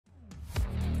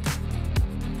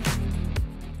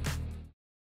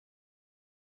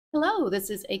Hello, this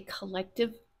is a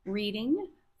collective reading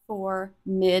for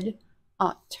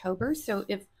mid-October. So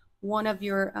if one of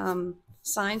your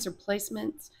signs or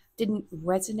placements didn't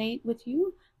resonate with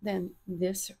you, then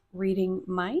this reading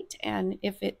might. And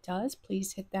if it does,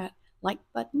 please hit that like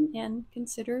button and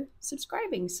consider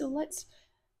subscribing. So let's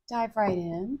dive right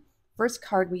in. First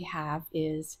card we have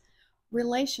is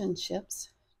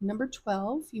relationships, number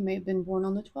 12. You may have been born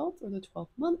on the 12th or the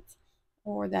 12th month,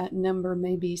 or that number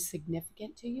may be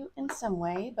significant to you in some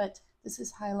way, but this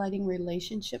is highlighting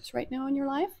relationships right now in your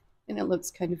life, and it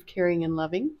looks kind of caring and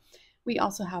loving. We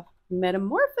also have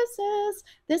metamorphosis.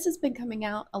 This has been coming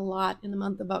out a lot in the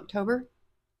month of October.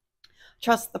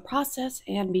 Trust the process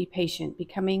and be patient.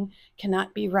 Becoming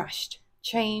cannot be rushed.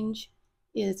 Change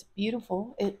is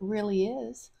beautiful. It really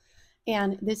is.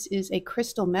 And this is a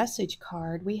crystal message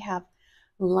card. We have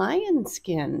lion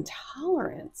skin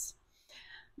tolerance.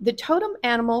 The totem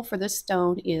animal for this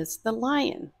stone is the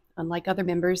lion. Unlike other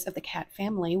members of the cat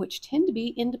family, which tend to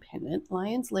be independent,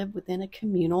 lions live within a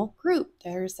communal group.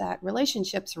 There's that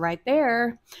relationships right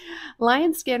there.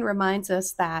 Lion skin reminds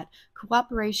us that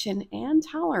cooperation and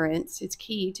tolerance is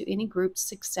key to any group's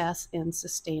success and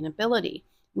sustainability.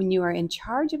 When you are in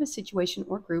charge of a situation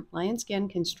or group, lion skin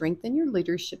can strengthen your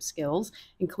leadership skills,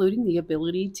 including the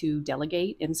ability to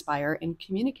delegate, inspire, and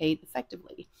communicate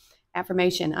effectively.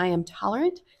 Affirmation: I am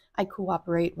tolerant, I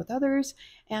cooperate with others,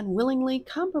 and willingly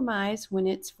compromise when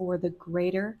it's for the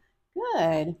greater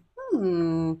good.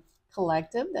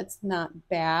 Collective, that's not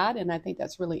bad. And I think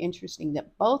that's really interesting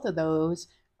that both of those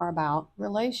are about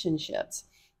relationships.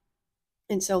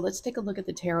 And so let's take a look at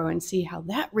the tarot and see how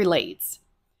that relates.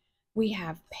 We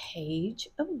have Page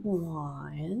of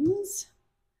Wands,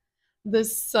 the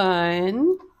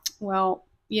Sun. Well,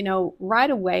 you know,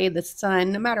 right away, the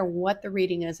sun, no matter what the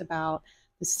reading is about,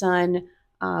 the sun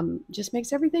just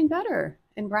makes everything better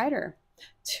and brighter.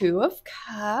 Two of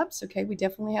Cups. Okay, we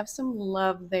definitely have some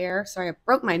love there. Sorry, I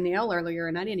broke my nail earlier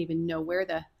and I didn't even know where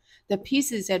the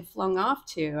pieces had flung off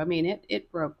to. I mean,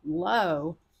 it broke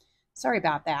low. Sorry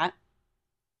about that.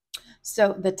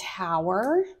 So the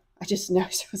Tower, I just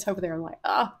noticed it was over there. I'm like,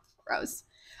 oh, gross.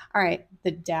 All right,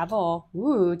 the Devil.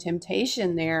 Ooh,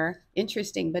 temptation there.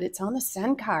 Interesting, but it's on the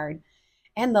Sun card.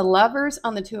 And the Lovers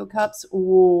on the Two of Cups.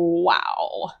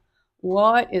 Wow.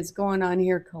 What is going on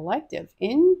here, collective?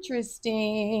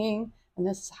 Interesting. And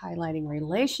this is highlighting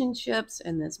relationships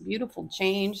and this beautiful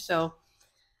change. So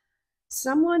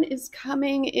someone is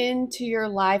coming into your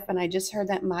life, and I just heard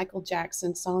that Michael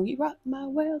Jackson song, "You Rock My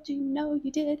World, You Know You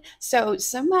Did." So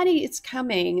somebody is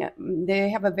coming. They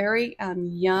have a very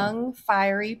young,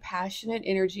 fiery, passionate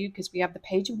energy, because we have the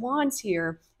Page of Wands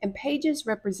here, and pages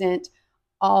represent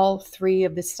all three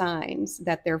of the signs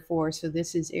that they're for. So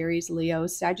this is Aries, Leo,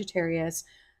 Sagittarius,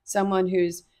 someone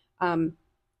who's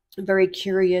very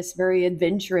curious, very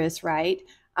adventurous, right?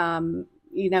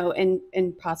 You know,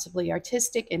 and possibly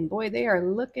artistic. And boy, they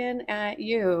are looking at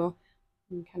you.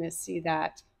 You can kind of see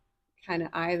that kind of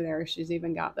eye there. She's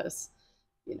even got this,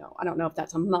 you know, I don't know if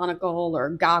that's a monocle or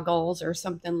goggles or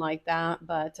something like that,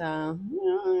 but you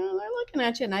know, they're looking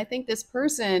at you. And I think this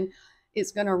person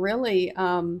is going to really,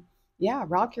 yeah,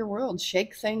 rock your world,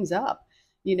 shake things up.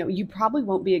 You know, you probably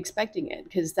won't be expecting it,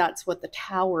 because that's what the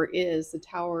Tower is. The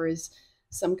Tower is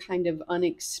some kind of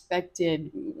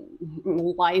unexpected,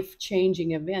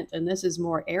 life-changing event. And this is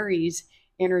more Aries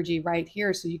energy right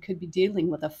here. So you could be dealing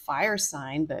with a fire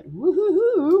sign, but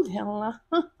woohoo,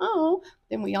 hello.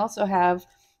 Then we also have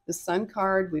the Sun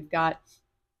card. We've got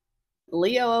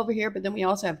Leo over here, but then we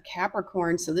also have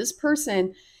Capricorn. So this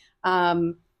person,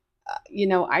 you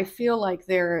know, I feel like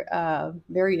they're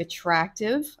very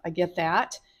attractive. I get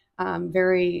that.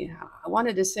 Very, I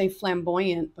wanted to say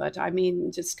flamboyant, but I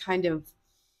mean just kind of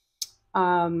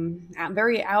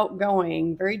very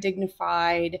outgoing, very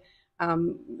dignified.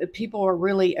 People are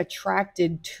really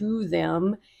attracted to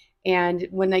them. And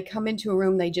when they come into a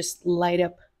room, they just light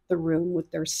up the room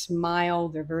with their smile.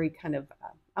 They're very kind of,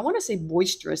 I want to say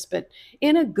boisterous, but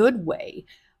in a good way.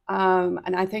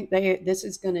 And I think this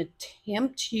is going to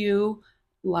tempt you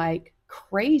like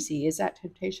crazy. Is that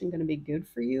temptation going to be good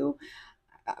for you?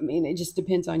 I mean, it just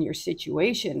depends on your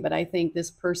situation. But I think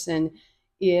this person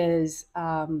is,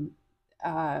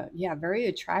 yeah, very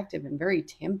attractive and very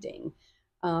tempting.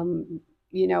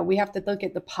 You know, we have to look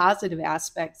at the positive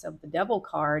aspects of the Devil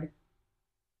card.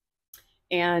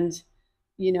 And,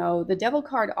 you know, the Devil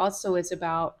card also is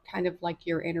about kind of like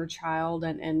your inner child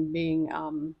and being,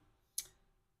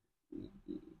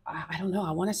 I don't know,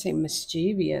 I want to say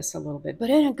mischievous a little bit, but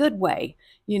in a good way,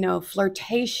 you know,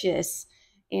 flirtatious,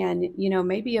 and, you know,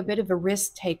 maybe a bit of a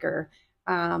risk taker.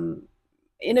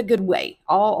 in a good way,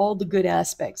 all the good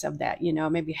aspects of that,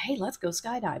 maybe, hey, let's go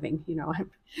skydiving.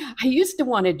 I used to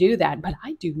want to do that, but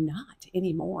I do not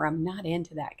anymore. I'm not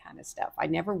into that kind of stuff. I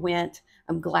never went.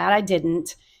 I'm glad I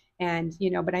didn't. And,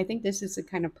 but I think this is the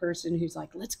kind of person who's like,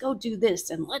 let's go do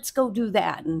this and let's go do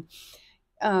that. And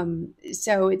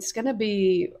so it's going to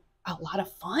be a lot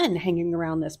of fun hanging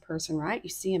around this person, right? You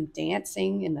see him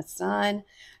dancing in the sun.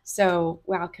 So,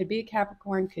 wow, could be a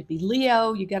Capricorn, could be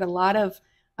Leo. You got a lot of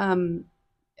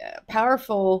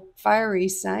powerful, fiery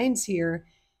signs here.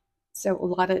 So a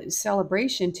lot of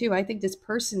celebration too. I think this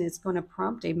person is going to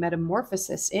prompt a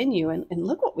metamorphosis in you. And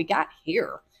look what we got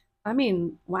here. I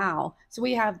mean, wow. So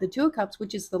we have the Two of Cups,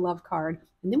 which is the love card.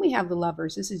 And then we have the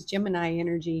Lovers. This is Gemini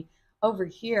energy over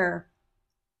here.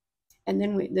 And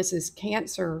then this is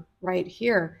Cancer right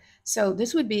here. So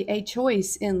this would be a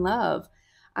choice in love.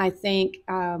 I think,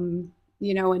 and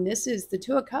this is the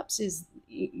Two of Cups is,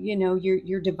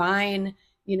 your divine,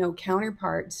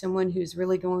 counterpart, someone who's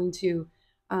really going to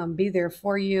be there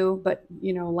for you. But,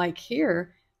 like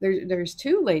here, there's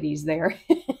two ladies there.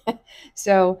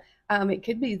 So it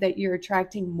could be that you're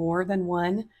attracting more than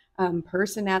one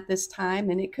person at this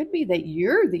time. And it could be that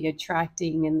you're the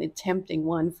attracting and the tempting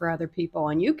one for other people.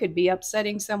 And you could be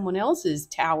upsetting someone else's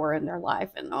tower in their life.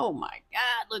 And oh my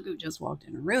God, look who just walked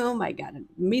in a room. I got to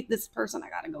meet this person. I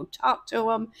got to go talk to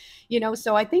them.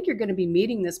 So I think you're going to be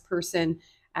meeting this person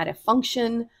at a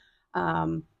function,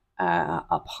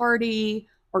 a party,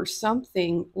 or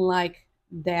something like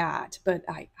that. But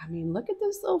I mean, look at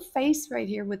this little face right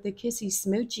here with the kissy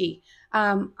smoochy.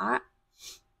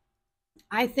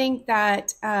 I think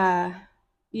that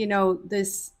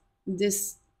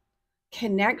this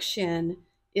connection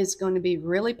is going to be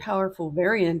really powerful,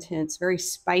 very intense, very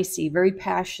spicy, very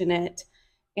passionate,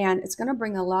 and it's going to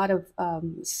bring a lot of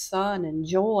sun and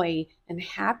joy and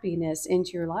happiness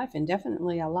into your life, and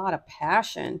definitely a lot of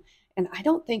passion. And I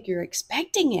don't think you're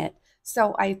expecting it.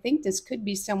 So I think this could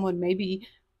be someone maybe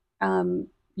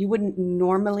you wouldn't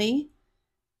normally,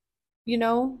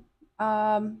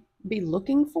 be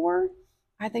looking for.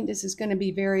 I think this is going to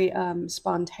be very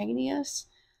spontaneous,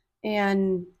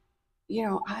 and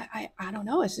I don't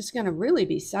know. It's just going to really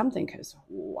be something, because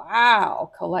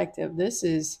wow, collective, this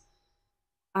is.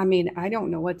 I mean, I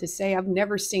don't know what to say. I've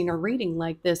never seen a reading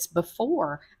like this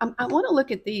before. I want to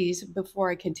look at these before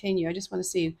I continue. I just want to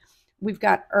see. We've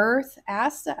got Earth.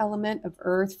 Ask the element of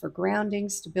Earth for grounding,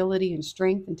 stability, and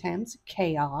strength in times of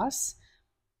chaos.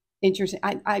 Interesting.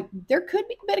 There could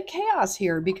be a bit of chaos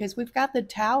here because we've got the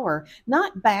Tower.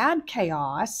 Not bad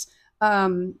chaos.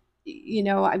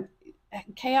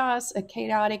 Chaos, a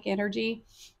chaotic energy.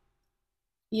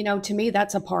 To me,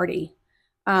 that's a party.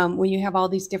 When you have all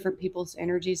these different people's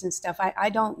energies and stuff. I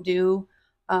don't do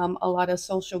a lot of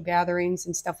social gatherings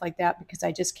and stuff like that because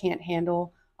I just can't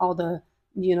handle all the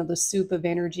soup of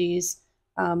energies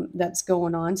that's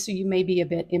going on. So you may be a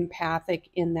bit empathic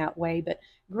in that way, but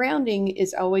grounding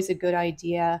is always a good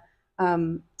idea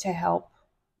to help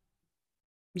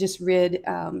just rid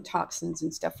toxins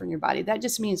and stuff from your body. That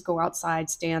just means go outside,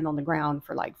 stand on the ground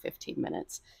for like 15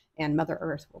 minutes, and Mother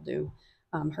Earth will do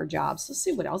her job. So let's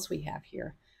see what else we have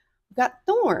here. We've got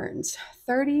Thorns,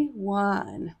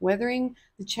 31. Weathering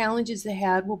the challenges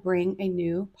ahead will bring a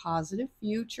new positive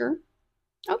future.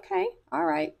 Okay, all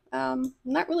right. I'm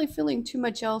not really feeling too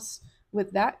much else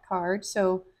with that card.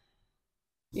 So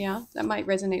yeah, that might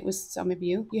resonate with some of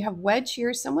you. You have Wedge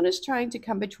here. Someone is trying to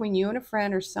come between you and a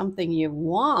friend or something you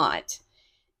want.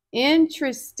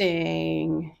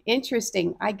 Interesting.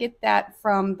 Interesting. I get that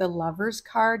from the Lovers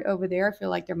card over there. I feel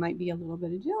like there might be a little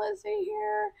bit of jealousy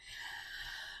here.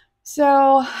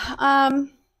 So,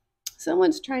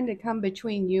 someone's trying to come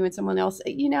between you and someone else.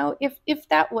 If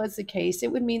that was the case,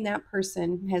 it would mean that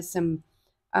person has some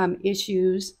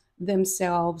issues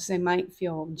themselves. They might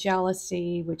feel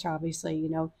jealousy, which obviously,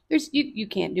 you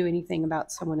can't do anything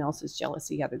about someone else's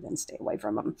jealousy other than stay away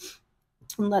from them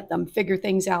and let them figure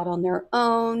things out on their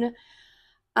own.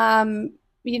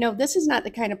 This is not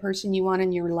the kind of person you want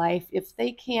in your life. If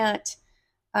they can't,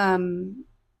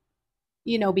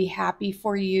 be happy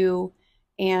for you,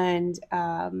 and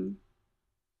they'll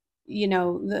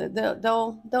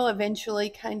eventually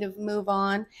kind of move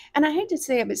on. And I hate to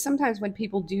say it, but sometimes when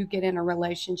people do get in a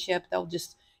relationship, they'll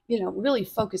just, really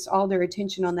focus all their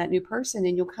attention on that new person,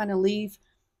 and you'll kind of leave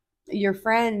your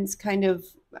friends kind of,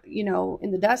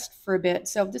 in the dust for a bit.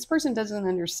 So if this person doesn't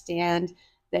understand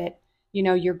that,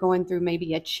 you're going through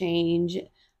maybe a change,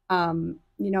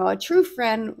 a true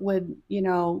friend would,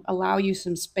 allow you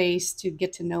some space to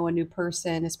get to know a new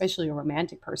person, especially a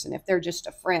romantic person. If they're just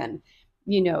a friend,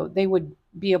 they would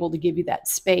be able to give you that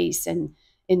space and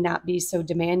not be so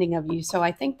demanding of you. So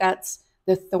I think that's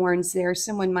the thorns there.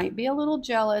 Someone might be a little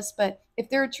jealous, but if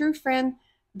they're a true friend,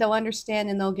 they'll understand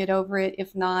and they'll get over it.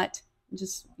 If not,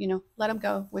 just, let them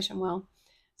go, wish them well.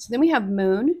 So then we have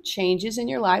moon changes in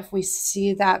your life. We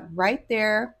see that right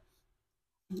there.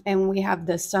 And we have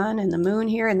the sun and the moon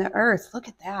here and the earth. Look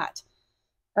at that.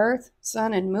 Earth,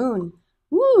 sun, and moon.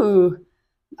 Woo!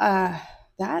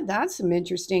 That's some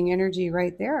interesting energy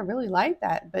right there. I really like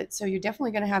that. But so you're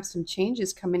definitely going to have some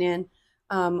changes coming in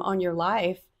on your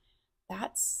life.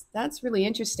 That's really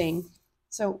interesting.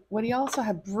 So what do you also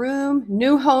have? Broom,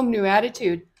 new home, new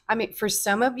attitude. I mean, for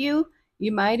some of you,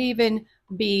 you might even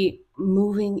be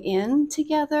moving in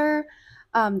together.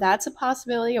 That's a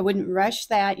possibility. I wouldn't rush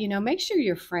that. Make sure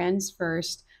you're friends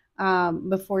first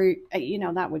before,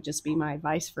 that would just be my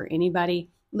advice for anybody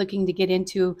looking to get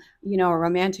into, a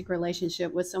romantic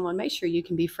relationship with someone. Make sure you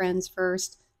can be friends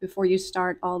first before you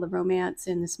start all the romance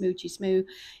and the smoochy smooth.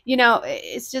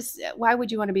 It's just, why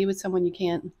would you want to be with someone you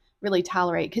can't really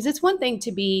tolerate? Because it's one thing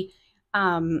to be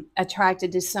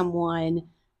attracted to someone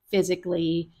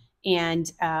physically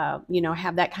and,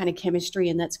 have that kind of chemistry,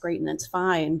 and that's great and that's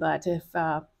fine. But if,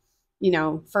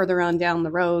 further on down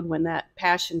the road, when that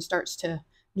passion starts to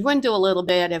dwindle a little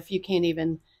bit, if you can't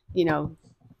even, you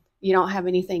don't have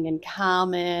anything in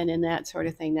common and that sort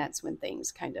of thing, that's when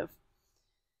things kind of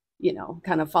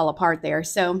fall apart there.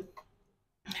 So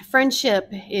friendship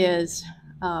is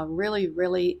really,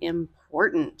 really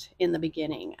important in the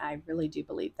beginning. I really do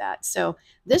believe that. So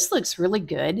this looks really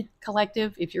good,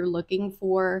 collective. If you're looking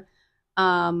for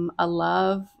a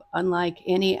love unlike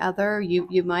any other,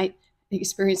 you might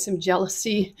experience some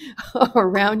jealousy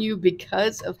around you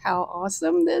because of how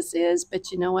awesome this is.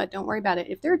 But you know what? Don't worry about it.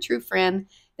 If they're a true friend,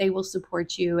 they will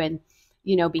support you and,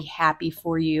 be happy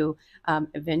for you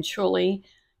eventually,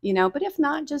 but if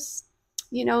not, just,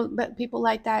 but people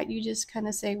like that, you just kind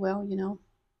of say, well,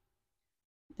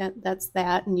 that's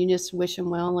that. And you just wish them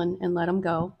well and let them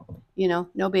go, no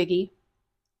biggie.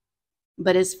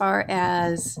 But as far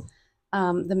as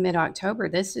the mid-October,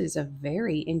 this is a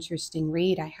very interesting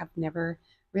read. I have never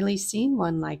really seen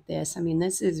one like this. I mean,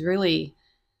 this is really,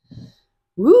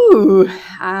 woo,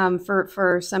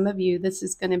 for some of you, this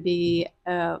is going to be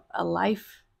a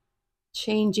life-changing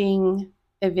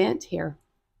event here.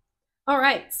 All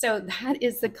right, so that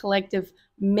is the collective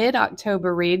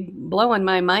mid-October read, blowing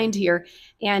my mind here.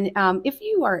 And if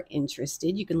you are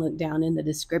interested, you can look down in the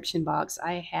description box.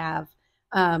 I have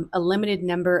a limited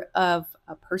number of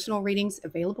personal readings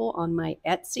available on my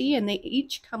Etsy, and they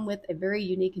each come with a very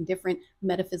unique and different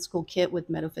metaphysical kit with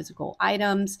metaphysical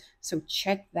items. So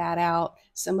check that out.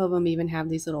 Some of them even have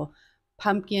these little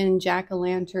pumpkin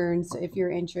jack-o'-lanterns if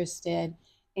you're interested.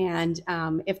 And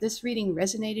if this reading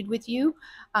resonated with you,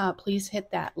 please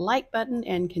hit that like button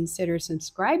and consider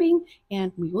subscribing,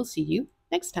 and we will see you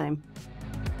next time.